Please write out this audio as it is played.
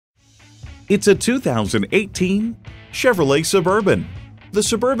It's a 2018 Chevrolet Suburban. The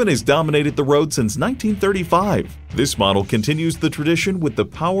Suburban has dominated the road since 1935. This model continues the tradition with the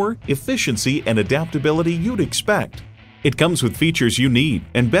power, efficiency, and adaptability you'd expect. It comes with features you need,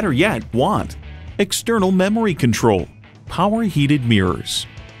 and better yet, want. External memory control, power heated mirrors,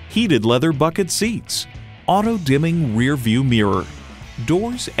 heated leather bucket seats, auto-dimming rear view mirror,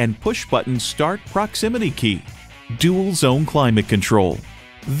 doors and push-button start proximity key, dual zone climate control,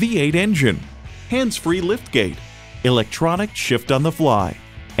 V8 engine, hands-free liftgate, electronic shift on the fly,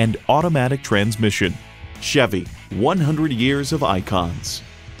 and automatic transmission. Chevy, 100 years of icons.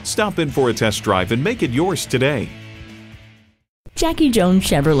 Stop in for a test drive and make it yours today. Jacky Jones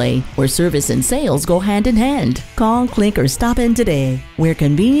Chevrolet, where service and sales go hand in hand. Call, click, or stop in today. We're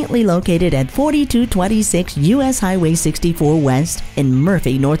conveniently located at 4226 US Highway 64 West in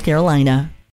Murphy, North Carolina.